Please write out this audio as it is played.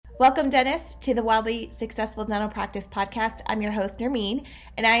Welcome, Dennis, to the Wildly Successful Dental Practice Podcast. I'm your host, Nermeen,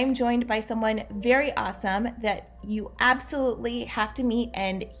 and I am joined by someone very awesome that you absolutely have to meet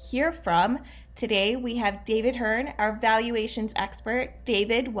and hear from. Today, we have David Hern, our valuations expert.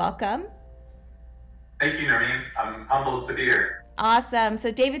 David, welcome. Thank you, Nermeen. I'm humbled to be here. Awesome.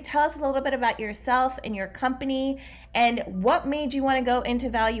 So, David, tell us a little bit about yourself and your company and what made you want to go into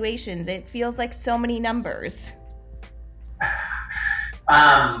valuations. It feels like so many numbers.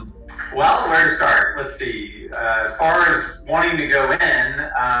 Well, where to start? Let's see. As far as wanting to go in,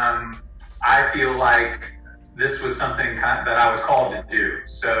 I feel like this was something that I was called to do.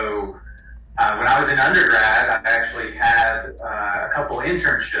 So when I was in undergrad, I actually had a couple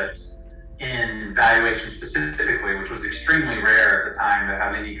internships in valuation specifically, which was extremely rare at the time to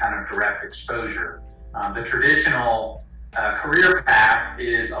have any kind of direct exposure. The traditional career path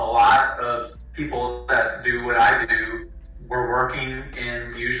is a lot of people that do what I do. We're working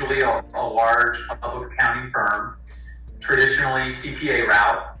in usually a large public accounting firm, traditionally CPA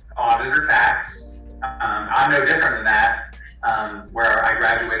route, audit or tax. I'm no different than that, where I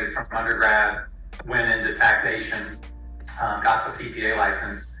graduated from undergrad, went into taxation, got the CPA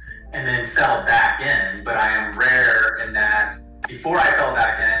license, and then fell back in. But I am rare in that before I fell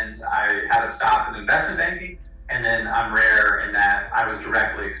back in, I had a stop in investment banking, and then I'm rare in that I was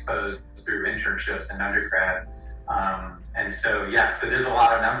directly exposed through internships in undergrad. And so, yes, it is a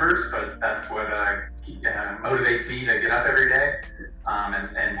lot of numbers, but that's what motivates me to get up every day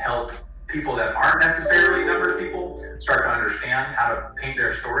and help people that aren't necessarily numbers people start to understand how to paint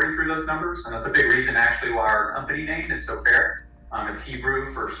their story through those numbers. And that's a big reason, actually, why our company name is Sofer. It's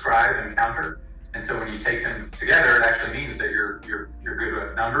Hebrew for scribe and counter. And so when you take them together, it actually means that you're good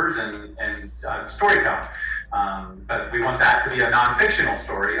with numbers and storytelling. But we want that to be a non-fictional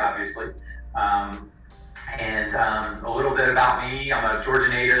story, obviously. And a little bit about me. I'm a Georgia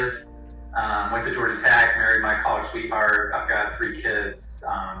native, went to Georgia Tech, married my college sweetheart. I've got 3 kids.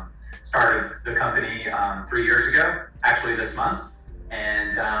 Started the company 3 years ago, actually this month.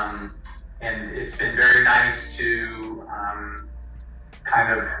 And it's been very nice to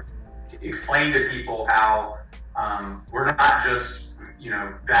kind of explain to people how we're not just,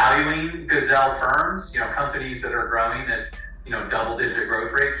 valuing gazelle firms, companies that are growing at, double-digit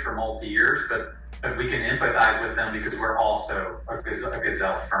growth rates for multi-years, but we can empathize with them because we're also a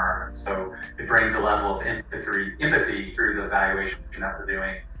gazelle firm. And so it brings a level of empathy through the valuation that we're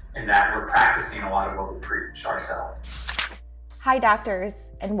doing, in that we're practicing a lot of what we preach ourselves. Hi,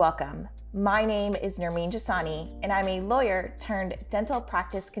 doctors, and welcome. My name is Nermeen Jasani, and I'm a lawyer turned dental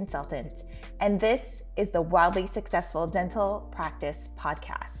practice consultant. And this is the Wildly Successful Dental Practice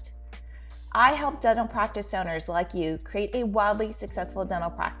Podcast. I help dental practice owners like you create a wildly successful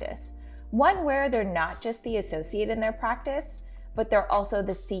dental practice. One where they're not just the associate in their practice, but they're also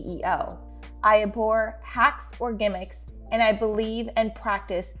the CEO. I abhor hacks or gimmicks, and I believe and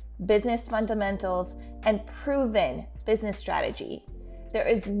practice business fundamentals and proven business strategy. There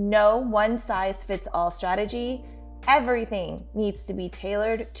is no one-size-fits-all strategy. Everything needs to be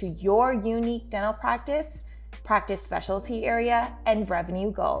tailored to your unique dental practice specialty area, and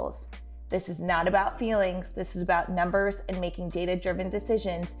revenue goals. This is not about feelings. This is about numbers and making data-driven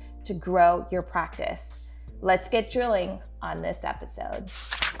decisions to grow your practice. Let's get drilling on this episode.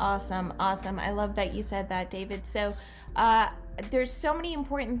 Awesome. I love that you said that, David. So there's so many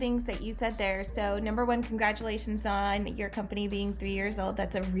important things that you said there. So number one, congratulations on your company being 3 years old.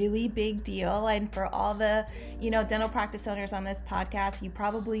 That's a really big deal. And for all the, dental practice owners on this podcast, you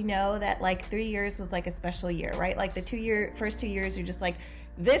probably know that like 3 years was like a special year, right? Like the first 2 years, you're just like,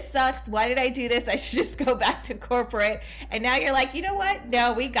 this sucks. Why did I do this? I should just go back to corporate. And now you're like, you know what?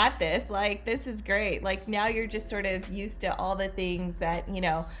 No, we got this. Like, this is great. Like, now you're just sort of used to all the things that,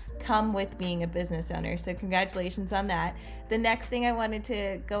 come with being a business owner. So congratulations on that. The next thing I wanted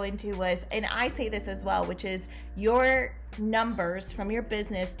to go into was, and I say this as well, which is your numbers from your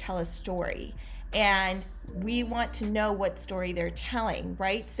business tell a story. And we want to know what story they're telling,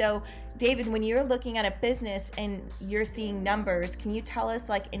 right? So David, when you're looking at a business and you're seeing numbers, can you tell us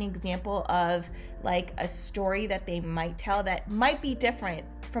like an example of like a story that they might tell that might be different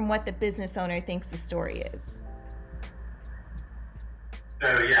from what the business owner thinks the story is? So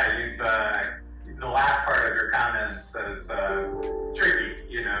yeah, the last part of your comments is tricky,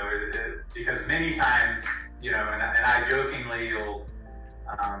 because many times, and I jokingly will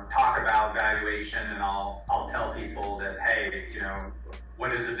talk about valuation, and I'll tell people that, hey,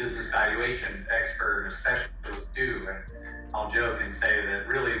 what does a business valuation expert or specialist do? And I'll joke and say that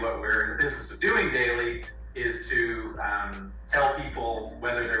really what we're in the business of doing daily is to tell people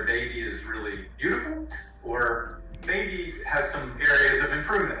whether their baby is really beautiful or maybe has some areas of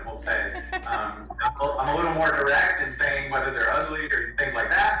improvement, we'll say. I'm a little more direct in saying whether they're ugly or things like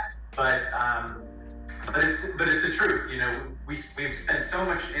that, but it's the truth. You know, we've spent so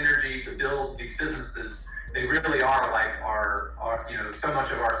much energy to build these businesses. They really are like our you know, so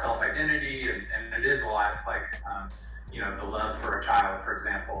much of our self-identity, and it is a lot like, you know, the love for a child, for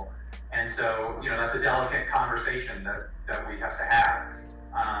example. And so, you know, that's a delicate conversation that we have to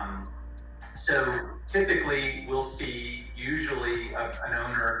have. So typically we'll see usually an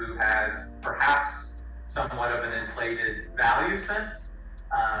owner who has perhaps somewhat of an inflated value sense.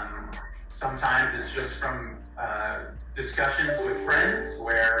 Sometimes it's just from discussions with friends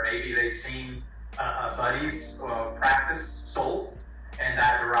where maybe they've seen a buddy's practice sold and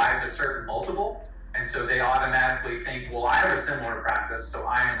that derived a certain multiple. And so they automatically think, well, I have a similar practice, so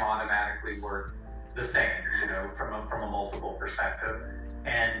I am automatically worth the same, you know, from a multiple perspective.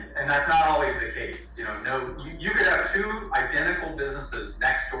 And that's not always the case. You know, you could have two identical businesses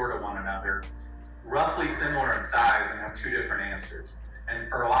next door to one another, roughly similar in size, and have two different answers. And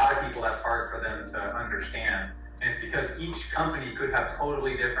for a lot of people, that's hard for them to understand. And it's because each company could have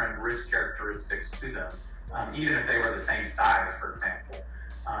totally different risk characteristics to them, even if they were the same size, for example.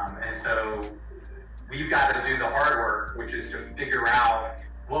 And so we've got to do the hard work, which is to figure out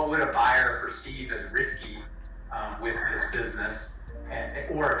what would a buyer perceive as risky with this business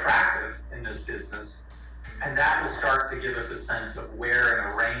or attractive in this business. And that will start to give us a sense of where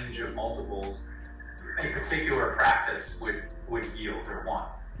in a range of multiples a particular practice would yield or want.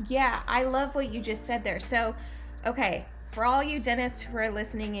 Yeah, I love what you just said there. So, okay, for all you dentists who are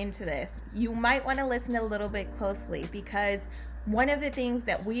listening into this, you might want to listen a little bit closely, because one of the things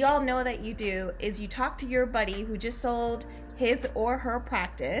that we all know that you do is you talk to your buddy who just sold his or her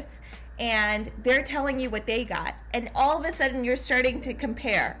practice, and they're telling you what they got, and all of a sudden you're starting to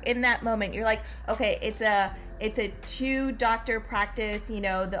compare. In that moment, you're like, okay, it's a 2-doctor practice, you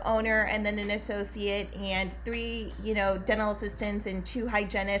know, the owner and then an associate, and 3, you know, dental assistants and 2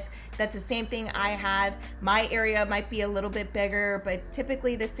 hygienists. That's the same thing I have. My area might be a little bit bigger, but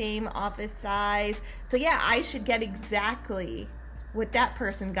typically the same office size. So yeah, I should get exactly what that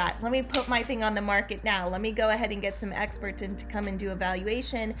person got. Let me put my thing on the market now. Let me go ahead and get some experts in to come and do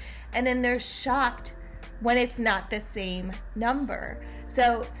evaluation. And then they're shocked when it's not the same number.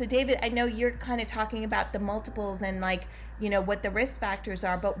 So David, I know you're kind of talking about the multiples and, like, you know, what the risk factors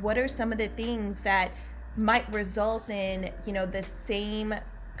are, but what are some of the things that might result in, you know, the same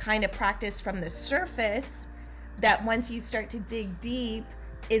kind of practice from the surface that once you start to dig deep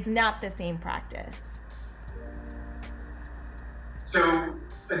is not the same practice? So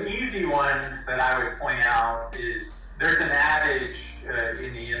an easy one that I would point out is there's an adage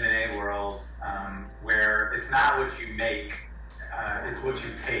in the M&A world where it's not what you make, it's what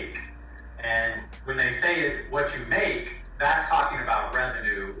you take. And when they say what you make, that's talking about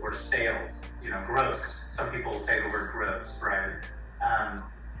revenue or sales, you know, gross. Some people say the word gross, right?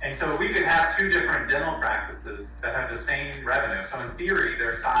 And so we could have 2 different dental practices that have the same revenue. So in theory,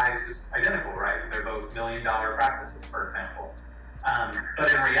 their size is identical, right? They're both $1 million practices, for example.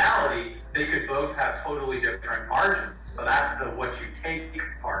 But in reality, they could both have totally different margins. So that's the what you take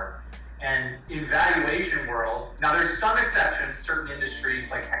part. And in valuation world, now there's some exceptions. Certain industries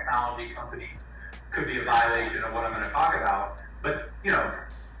like technology companies could be a violation of what I'm going to talk about. But, you know,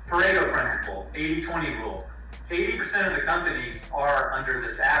 Pareto principle, 80-20 rule. 80% of the companies are under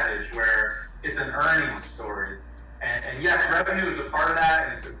this adage where it's an earnings story. And yes, revenue is a part of that,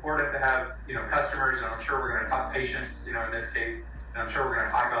 and it's important to have, you know, customers, and I'm sure we're going to talk patients, you know, in this case, and I'm sure we're going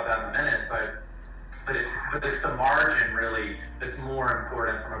to talk about that in a minute, but it's the margin really that's more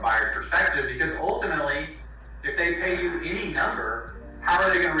important from a buyer's perspective, because ultimately, if they pay you any number, how are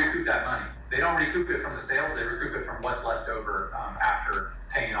they going to recoup that money? They don't recoup it from the sales, they recoup it from what's left over after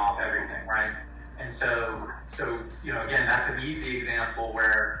paying off everything, right? And so, you know, again, that's an easy example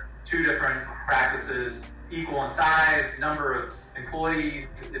where 2 different practices, equal in size, number of employees,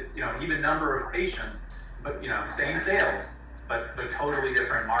 it's, you know, even number of patients, but, you know, same sales, but totally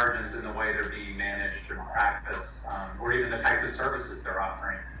different margins in the way they're being managed or practiced, or even the types of services they're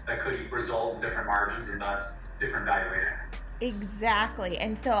offering that could result in different margins and thus different valuations. Exactly.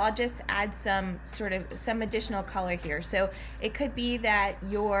 And so I'll just add some additional color here. So it could be that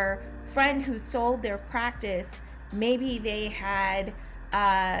your friend who sold their practice, maybe they had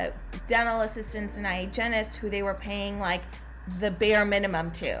dental assistants and hygienists who they were paying like the bare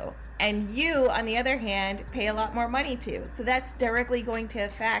minimum to, and you, on the other hand, pay a lot more money to. So that's directly going to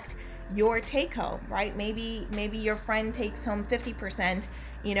affect your take home, right? Maybe your friend takes home 50%,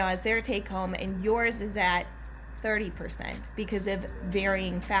 you know, as their take home, and yours is at 30% because of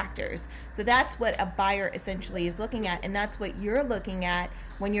varying factors. So that's what a buyer essentially is looking at, and that's what you're looking at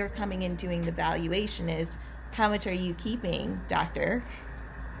when you're coming in doing the valuation is how much are you keeping, doctor?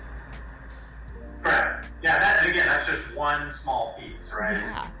 Correct. Yeah, and again, that's just one small piece, right?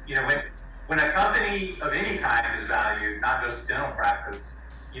 Yeah. You know, when a company of any kind is valued, not just dental practice,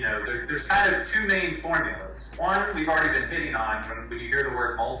 you know, there's kind of two main formulas. One, we've already been hitting on when you hear the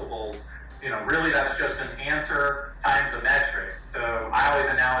word multiples, you know, really that's just an answer times a metric. So I always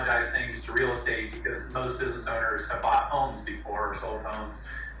analogize things to real estate because most business owners have bought homes before or sold homes.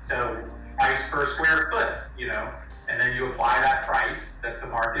 So price per square foot, you know, and then you apply that price that the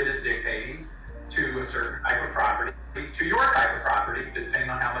market is dictating to a certain type of property, to your type of property, depending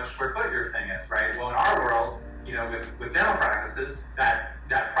on how much square foot your thing is, right? Well, in our world, you know, with dental practices, that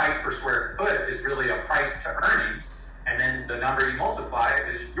price per square foot is really a price to earnings, and then the number you multiply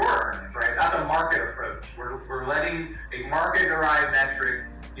is your earnings, right? That's a market approach. We're letting a market-derived metric,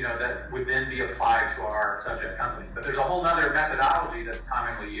 you know, that would then be applied to our subject company. But there's a whole other methodology that's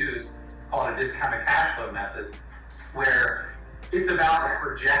commonly used called a discounted cash flow method, where it's about the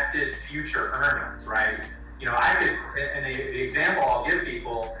projected future earnings, right? You know, and the example I'll give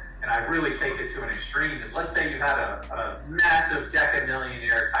people, and I really take it to an extreme, is let's say you had a massive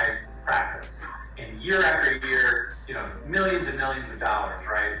deca-millionaire type practice, and year after year, you know, millions and millions of dollars,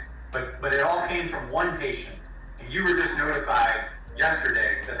 right? But it all came from one patient, and you were just notified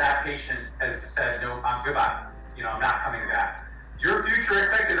yesterday that patient has said, no, I'm goodbye, you know, I'm not coming back. Your future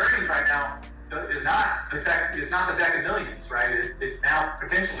expected earnings right now is not the deca millions, right? It's now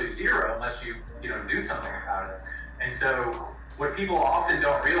potentially zero unless you do something about it. And so what people often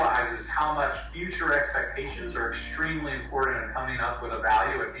don't realize is how much future expectations are extremely important in coming up with a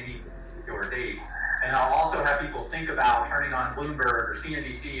value at any particular date. And I'll also have people think about turning on Bloomberg or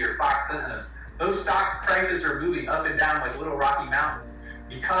CNBC or Fox Business. Those stock prices are moving up and down like little Rocky Mountains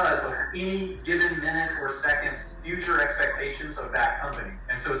because of any given minute or second's future expectations of that company.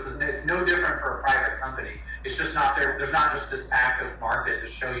 And so it's no different for a private company. It's just not there. There's not just this active market to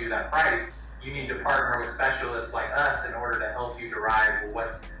show you that price. You need to partner with specialists like us in order to help you derive, well,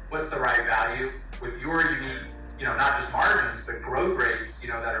 what's the right value with your unique, you know, not just margins, but growth rates, you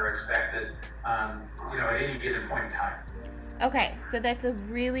know, that are expected, you know, at any given point in time. Okay, so that's a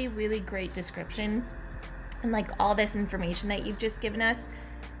really, really great description and like all this information that you've just given us.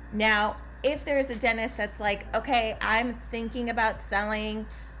 Now, if there's a dentist that's like, okay, I'm thinking about selling,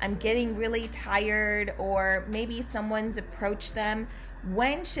 I'm getting really tired, or maybe someone's approached them,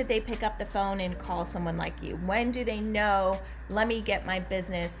 when should they pick up the phone and call someone like you? When do they know, let me get my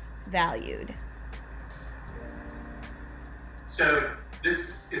business valued? So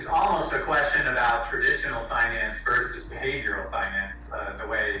this is almost a question about traditional finance versus behavioral finance, the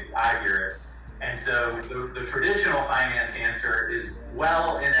way I hear it. And so the traditional finance answer is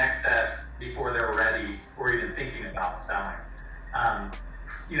well in excess before they're ready or even thinking about selling.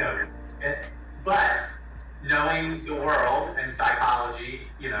 You know, but knowing the world and psychology,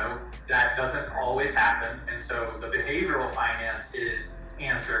 you know, that doesn't always happen. And so the behavioral finance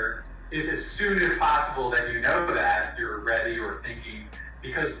answer is as soon as possible that you know that you're ready or thinking,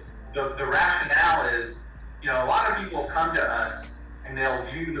 because the rationale is, you know, a lot of people come to us and they'll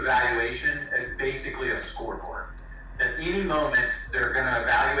view the valuation as basically a scoreboard. At any moment, they're going to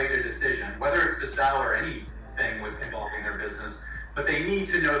evaluate a decision, whether it's to sell or anything involving their business, but they need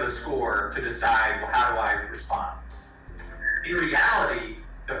to know the score to decide, well, how do I respond? In reality,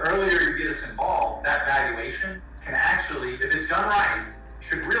 the earlier you get us involved, that valuation can actually, if it's done right,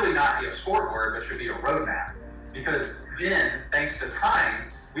 should really not be a scoreboard, but should be a roadmap. Because then, thanks to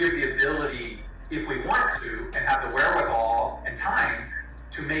time, we have the ability, if we want to, and have the wherewithal and time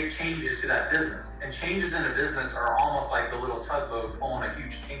to make changes to that business. And changes in a business are almost like the little tugboat pulling a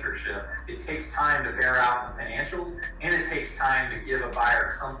huge tanker ship. It takes time to bear out the financials, and it takes time to give a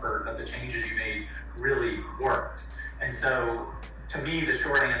buyer comfort that the changes you made really worked. And so, to me, the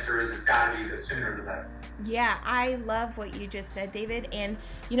short answer is it's got to be the sooner the better. Yeah, I love what you just said, David. And,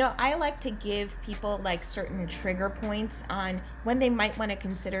 you know, I like to give people like certain trigger points on when they might want to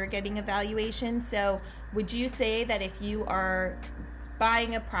consider getting a valuation. So would you say that if you are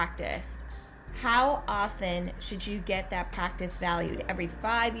buying a practice, how often should you get that practice valued? Every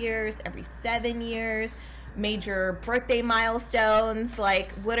 5 years, every 7 years, major birthday milestones?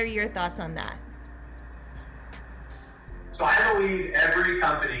 Like, what are your thoughts on that? So I believe every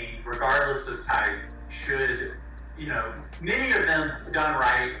company, regardless of type, should, you know, many of them done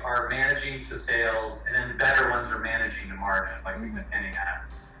right are managing to sales, and then better ones are managing to margin, like we've been hinting at.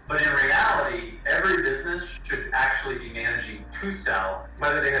 But in reality, every business should actually be managing to sell,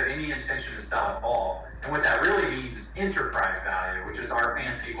 whether they have any intention to sell at all. And what that really means is enterprise value, which is our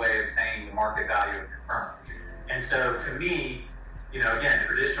fancy way of saying the market value of your firm. And so to me, again,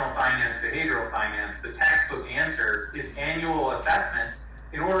 traditional finance, behavioral finance, the textbook answer is annual assessments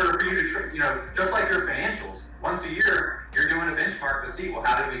in order for you to, just like your financials. Once a year, you're doing a benchmark to see, well,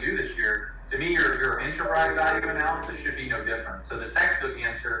 how did we do this year? To me, your enterprise value analysis should be no different. So the textbook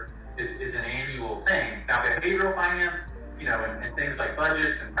answer is an annual thing. Now, behavioral finance, and things like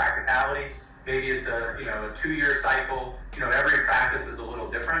budgets and practicality, maybe it's a 2-year cycle. Every practice is a little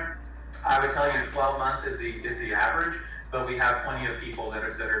different. I would tell you 12-month is the average, but we have plenty of people that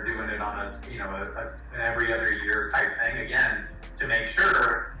are doing it on an every other year type thing. Again, to make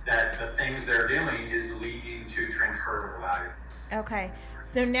sure that the things they're doing is leading to transferable value. Okay,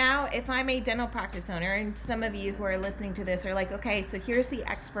 so now if I'm a dental practice owner, and some of you who are listening to this are like, okay, so here's the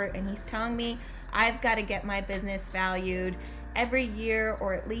expert and he's telling me I've got to get my business valued every year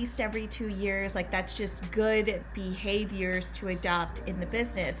or at least every 2 years. Like, that's just good behaviors to adopt in the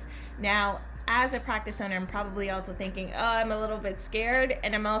business. Now, as a practice owner, I'm probably also thinking, I'm a little bit scared,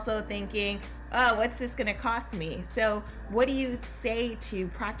 and I'm also thinking, what's this going to cost me? So what do you say to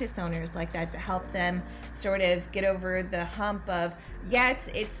practice owners like that to help them sort of get over the hump of,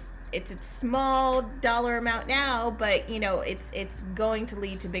 it's a small dollar amount now, but it's going to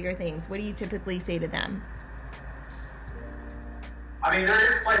lead to bigger things? What do you typically say to them? I mean, there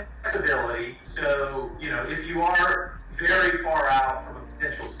is flexibility. So, if you are very far out from a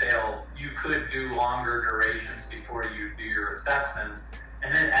potential sale, you could do longer durations before you do your assessments.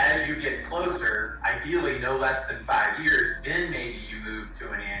 And then as you get closer, ideally no less than 5 years, then maybe you move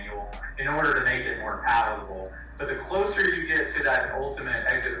to an annual in order to make it more palatable. But the closer you get to that ultimate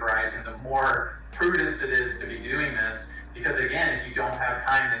exit horizon, the more prudence it is to be doing this. Because again, if you don't have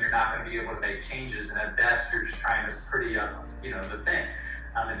time, then you're not going to be able to make changes. And at best, you're just trying to pretty up, the thing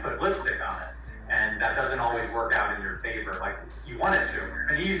and put lipstick on it. And that doesn't always work out in your favor like you want it to.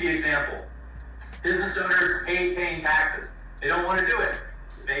 An easy example, business owners paying taxes. They don't want to do it.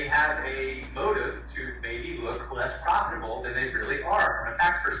 They have a motive to maybe look less profitable than they really are from a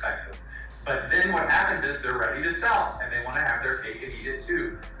tax perspective. But then what happens is they're ready to sell and they want to have their cake and eat it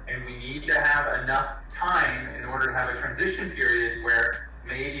too. And we need to have enough time in order to have a transition period where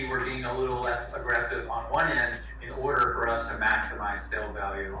maybe we're being a little less aggressive on one end in order for us to maximize sale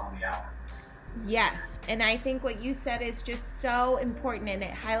value on the out. Yes, and I think what you said is just so important, and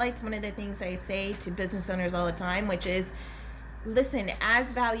it highlights one of the things I say to business owners all the time, which is, listen,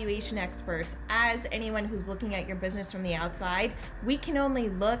 as valuation experts, as anyone who's looking at your business from the outside, we can only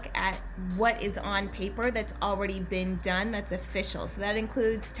look at what is on paper that's already been done, that's official. So that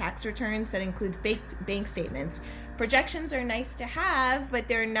includes tax returns, that includes bank statements. Projections are nice to have, but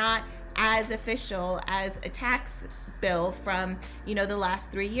they're not as official as a tax bill from, the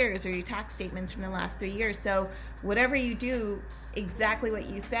last 3 years, or your tax statements from the last 3 years. So whatever you do, exactly what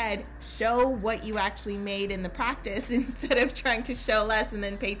you said, show what you actually made in the practice instead of trying to show less and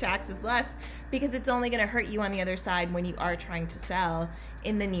then pay taxes less, because it's only going to hurt you on the other side when you are trying to sell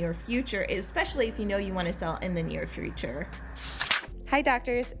in the near future, especially if you want to sell in the near future. Hi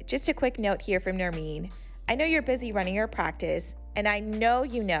doctors, just a quick note here from Nermeen. I know you're busy running your practice, and I know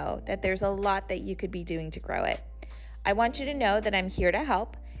that there's a lot that you could be doing to grow it. I want you to know that I'm here to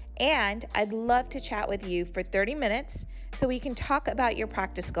help, and I'd love to chat with you for 30 minutes so we can talk about your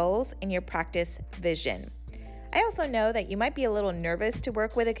practice goals and your practice vision. I also know that you might be a little nervous to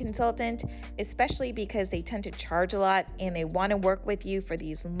work with a consultant, especially because they tend to charge a lot and they want to work with you for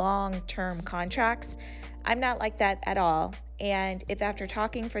these long-term contracts. I'm not like that at all. And if after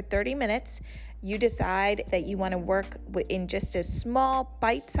talking for 30 minutes, you decide that you want to work in just a small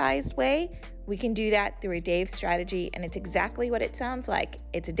bite-sized way, we can do that through a Dave strategy. And it's exactly what it sounds like.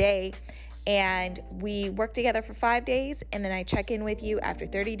 It's a day. And we work together for 5 days, and then I check in with you after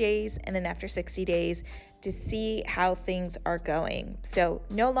 30 days and then after 60 days to see how things are going. So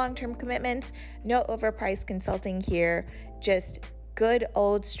no long-term commitments, no overpriced consulting here, just good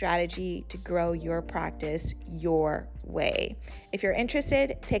old strategy to grow your practice your way. If you're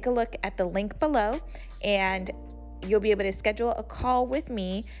interested, take a look at the link below and you'll be able to schedule a call with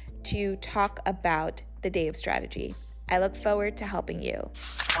me to talk about the Dave strategy. I look forward to helping you.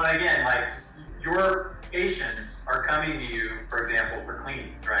 Well, again, your patients are coming to you, for example, for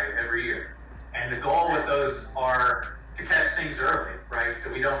cleanings, right, every year. And the goal with those are to catch things early, right?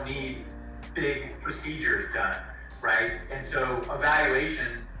 So we don't need big procedures done, right? And so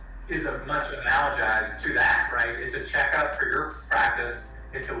evaluation is much analogized to that, right? It's a checkup for your practice.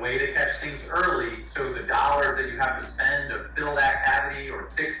 It's a way to catch things early, so the dollars that you have to spend to fill that cavity or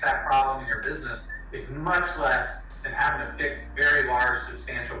fix that problem in your business is much less than having to fix very large,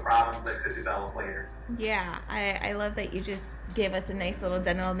 substantial problems that could develop later. Yeah, I love that you just gave us a nice little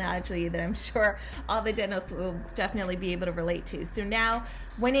dental analogy that I'm sure all the dentists will definitely be able to relate to. So now,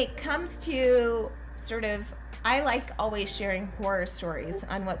 when it comes to sort of, I like always sharing horror stories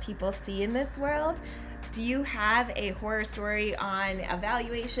on what people see in this world. Do you have a horror story on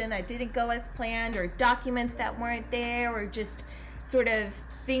evaluation that didn't go as planned, or documents that weren't there, or just sort of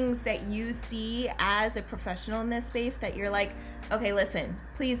things that you see as a professional in this space that you're like, okay, listen,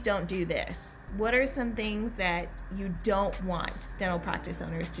 please don't do this? What are some things that you don't want dental practice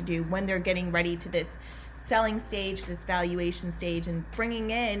owners to do when they're getting ready to this selling stage, this valuation stage, and bringing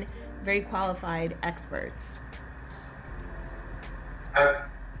in very qualified experts?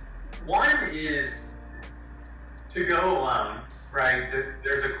 One is to go alone, right?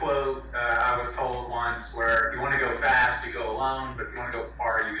 There's a quote I was told once where if you want to go fast, you go alone, but if you want to go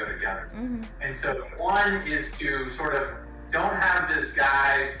far, you go together. Mm-hmm. And so one is to sort of don't have this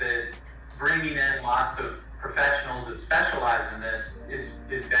guise that bringing in lots of professionals that specialize in this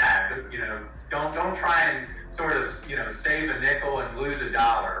is bad. You know, don't try and sort of, you know, save a nickel and lose $1,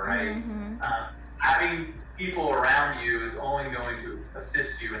 right? Mm-hmm. Having people around you is only going to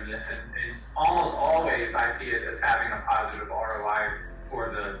assist you in this, and almost always I see it as having a positive ROI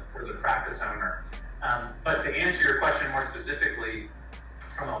for the practice owner. But to answer your question more specifically,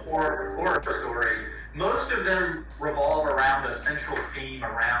 from a horror story, most of them revolve around a central theme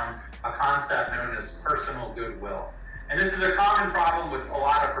around a concept known as personal goodwill. And this is a common problem with a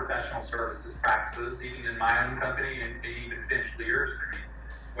lot of professional services practices, even in my own company and even potentially yours,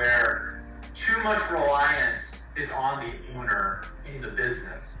 where too much reliance is on the owner in the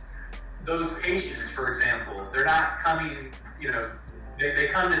business. Those patients, for example, they're not coming, you know, they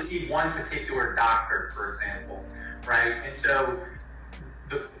come to see one particular doctor, for example, right? And so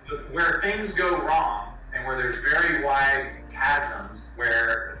where things go wrong and where there's very wide chasms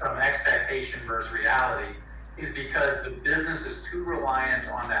where from expectation versus reality is because the business is too reliant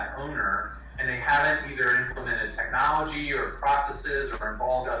on that owner, and they haven't either implemented technology or processes or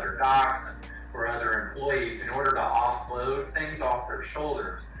involved other docs or other employees in order to offload things off their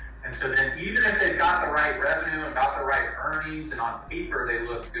shoulders. And so then even if they've got the right revenue and got the right earnings and on paper they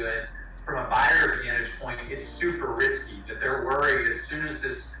look good, from a buyer's vantage point, it's super risky that they're worried as soon as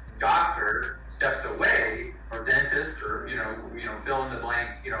this doctor steps away, or dentist, or you know fill in the blank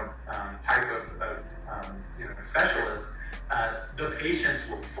type of specialist, the patients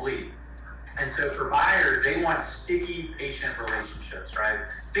will flee. And so for buyers, they want sticky patient relationships, right?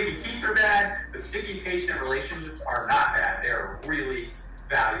 Sticky teeth are bad, but sticky patient relationships are not bad. They're really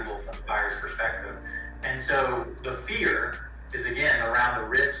valuable from the buyer's perspective. And so the fear is, again, around the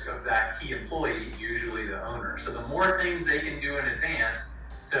risk of that key employee, usually the owner. So the more things they can do in advance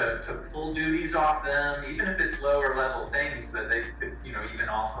to pull duties off them, even if it's lower level things that they could, even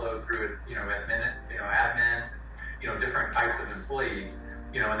offload through, admins, different types of employees,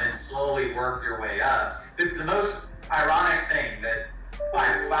 and then slowly work your way up. It's the most ironic thing that by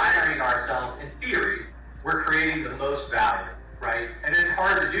firing ourselves, in theory, we're creating the most value, right? And it's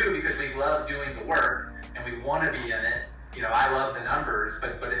hard to do because we love doing the work and we want to be in it. I love the numbers,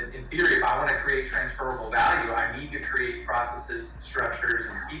 but in theory, if I want to create transferable value, I need to create processes, structures,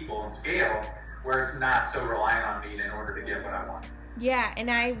 and people and scale where it's not so reliant on me in order to get what I want. Yeah, and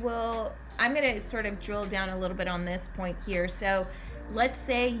I'm going to sort of drill down a little bit on this point here. So let's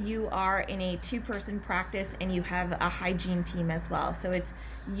say you are in a 2-person practice and you have a hygiene team as well. So it's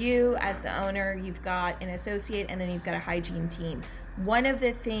you as the owner, you've got an associate, and then you've got a hygiene team. One of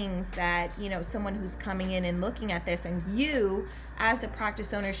the things that, someone who's coming in and looking at this, and you as the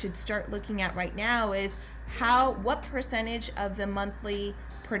practice owner should start looking at right now, is what percentage of the monthly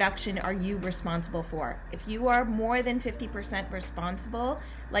production are you responsible for? If you are more than 50% responsible,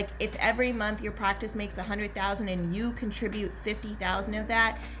 like if every month your practice makes $100,000 and you contribute $50,000 of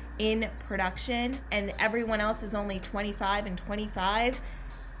that in production, and everyone else is only 25 and 25,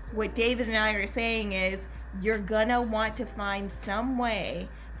 what David and I are saying is you're gonna want to find some way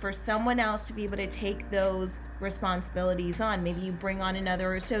for someone else to be able to take those responsibilities on. Maybe you bring on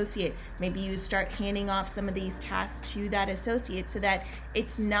another associate. Maybe you start handing off some of these tasks to that associate so that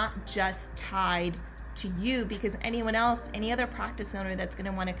it's not just tied to you, because any other practice owner that's going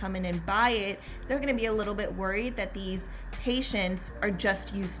to want to come in and buy it, they're going to be a little bit worried that these patients are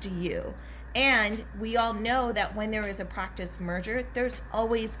just used to you. And we all know that when there is a practice merger, there's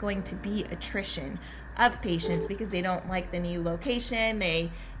always going to be attrition of patients because they don't like the new location.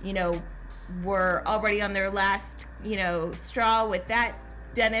 They, were already on their last, straw with that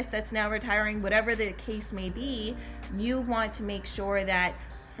dentist that's now retiring, whatever the case may be. You want to make sure that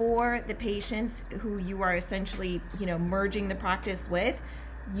for the patients who you are essentially, merging the practice with,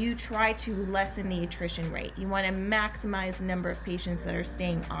 you try to lessen the attrition rate. You want to maximize the number of patients that are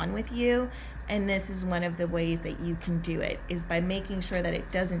staying on with you. And this is one of the ways that you can do it, is by making sure that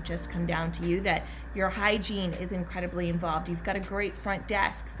it doesn't just come down to you, that your hygiene is incredibly involved. You've got a great front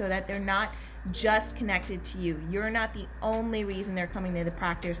desk so that they're not just connected to you. You're not the only reason they're coming to the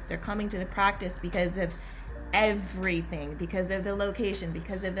practice. They're coming to the practice because of everything, because of the location,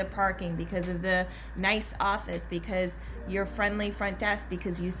 because of the parking, because of the nice office, because your friendly front desk,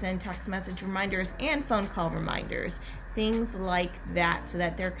 because you send text message reminders and phone call reminders, things like that, so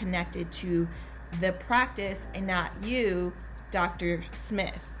that they're connected to the practice and not you, Dr.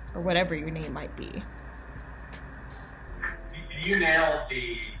 Smith, or whatever your name might be. You nailed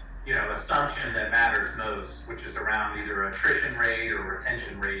the assumption that matters most, which is around either attrition rate or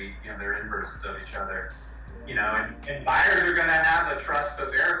retention rate. They're inverses of each other. And buyers are going to have a trust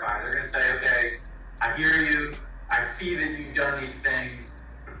but verify. They're going to say, okay, I hear you, I see that you've done these things,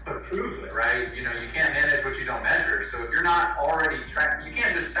 but prove it, right? You can't manage what you don't measure. So if you're not already tracking, you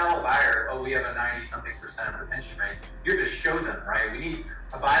can't just tell a buyer, oh, we have a 90-something% retention rate. You have to show them, right?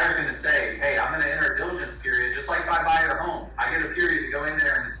 A buyer's going to say, hey, I'm going to enter a diligence period, just like if I buy your home. I get a period to go in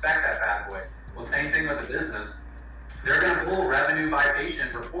there and inspect that bad boy. Well, same thing with the business. They're going to pull revenue by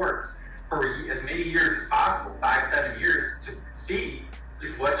patient reports for as many years as possible, 5-7 years, to see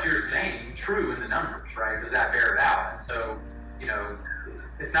is what you're saying true in the numbers, right? Does that bear it out? And so,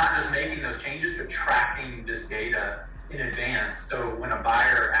 it's not just making those changes, but tracking this data in advance. So when a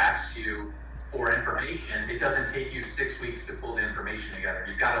buyer asks you for information, it doesn't take you 6 weeks to pull the information together.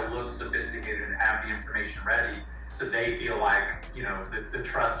 You've got to look sophisticated and have the information ready so they feel like, the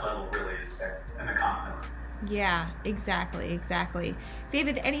trust level really is there and the confidence. Yeah, exactly.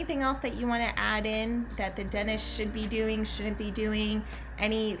 David, anything else that you want to add in that the dentist should be doing, shouldn't be doing?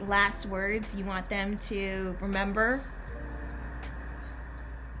 Any last words you want them to remember?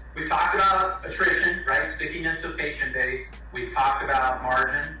 We've talked about attrition, right? Stickiness of patient base. We've talked about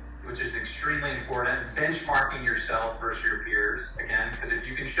margin, which is extremely important. Benchmarking yourself versus your peers, again, because if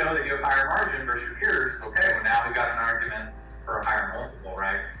you can show that you have higher margin versus your peers, okay, well now we've got an argument for a higher multiple,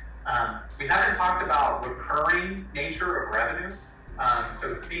 right? We haven't talked about recurring nature of revenue.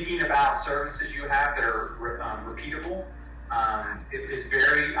 So thinking about services you have that are repeatable is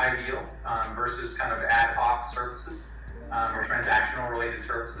very ideal versus kind of ad hoc services or transactional related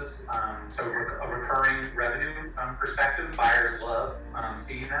services. So a recurring revenue perspective, buyers love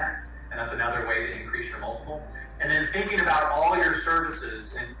seeing that, and that's another way to increase your multiple. And then thinking about all your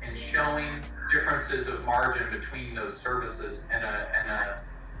services and showing differences of margin between those services and a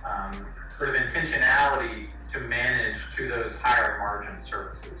sort of intentionality to manage to those higher margin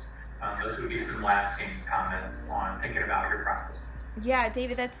services. Those would be some lasting comments on thinking about your practice. Yeah,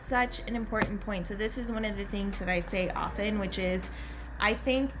 David, that's such an important point. So this is one of the things that I say often, which is I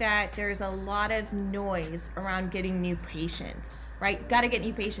think that there's a lot of noise around getting new patients, right? Got to get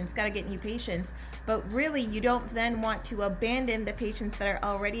new patients. But really, you don't then want to abandon the patients that are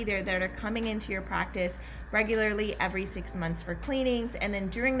already there, that are coming into your practice regularly every 6 months for cleanings. And then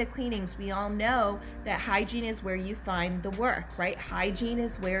during the cleanings, we all know that hygiene is where you find the work, right? Hygiene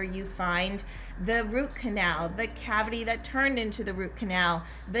is where you find the root canal, the cavity that turned into the root canal,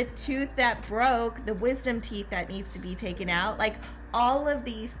 the tooth that broke, the wisdom teeth that needs to be taken out. Like, all of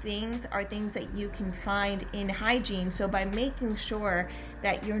these things are things that you can find in hygiene. So by making sure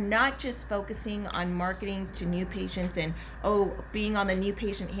that you're not just focusing on marketing to new patients and being on the new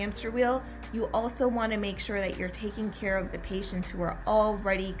patient hamster wheel, you also want to make sure that you're taking care of the patients who are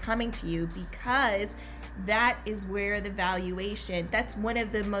already coming to you, because that is where the valuation, that's one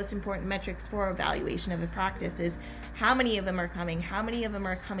of the most important metrics for evaluation of a practice, is how many of them are coming, how many of them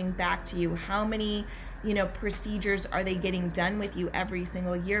are coming back to you, how many procedures are they getting done with you every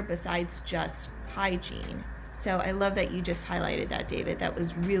single year besides just hygiene. So I love that you just highlighted that, David. That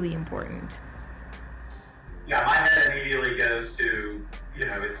was really important. Yeah, my head immediately goes to,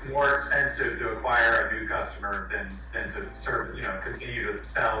 it's more expensive to acquire a new customer than to serve, continue to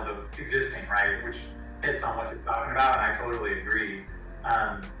sell the existing, right? Which hits on what you're talking about, and I totally agree.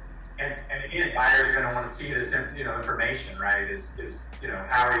 And again, buyers are going to want to see this, information, right? Is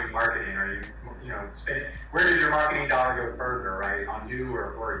how are you marketing? Are you, spending? Where does your marketing dollar go further, right? On new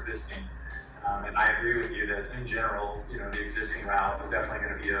or existing? And I agree with you that in general, the existing route is definitely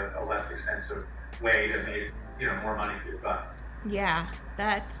going to be a less expensive way to make, more money for your buck. Yeah,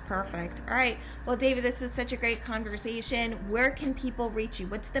 that's perfect. All right. Well, David, this was such a great conversation. Where can people reach you?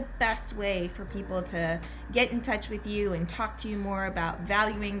 What's the best way for people to get in touch with you and talk to you more about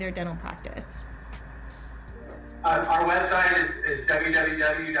valuing their dental practice? Our website is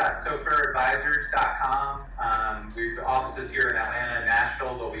www.soferadvisors.com. We've offices here in Atlanta and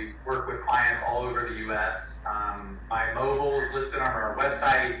Nashville, but we work with clients all over the U.S. My mobile is listed on our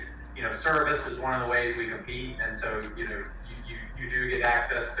website. Service is one of the ways we compete, and so you do get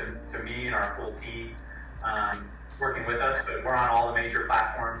access to me and our full team working with us. But we're on all the major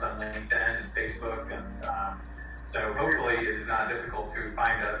platforms on LinkedIn and Facebook, and so hopefully it is not difficult to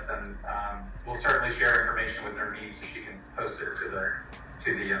find us, and we'll certainly share information with Nermeen so she can post it to the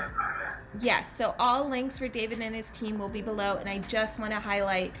podcast. Yes, so all links for David and his team will be below, and I just want to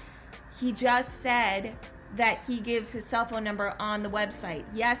highlight, he just said that he gives his cell phone number on the website.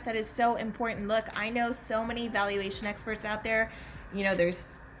 Yes, that is so important. Look, I know so many valuation experts out there.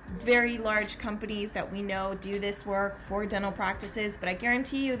 There's very large companies that we know do this work for dental practices, but I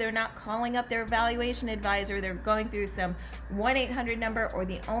guarantee you they're not calling up their valuation advisor. They're going through some 1-800 number, or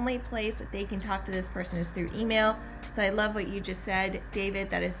the only place that they can talk to this person is through email. So I love what you just said, David.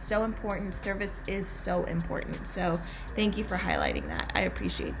 That is so important. Service is so important. So thank you for highlighting that. I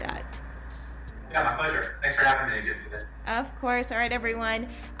appreciate that. Yeah, my pleasure. Thanks for having me again today. Of course. All right, everyone.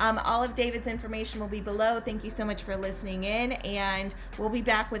 All of David's information will be below. Thank you so much for listening in, and we'll be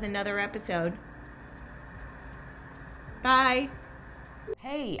back with another episode. Bye.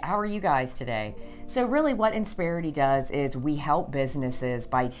 Hey, how are you guys today? So really what Insperity does is we help businesses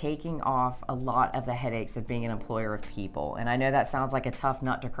by taking off a lot of the headaches of being an employer of people. And I know that sounds like a tough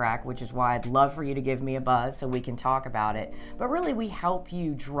nut to crack, which is why I'd love for you to give me a buzz so we can talk about it. But really we help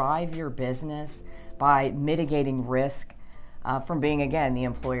you drive your business by mitigating risk from being, again, the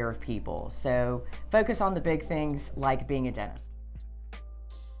employer of people. So focus on the big things like being a dentist.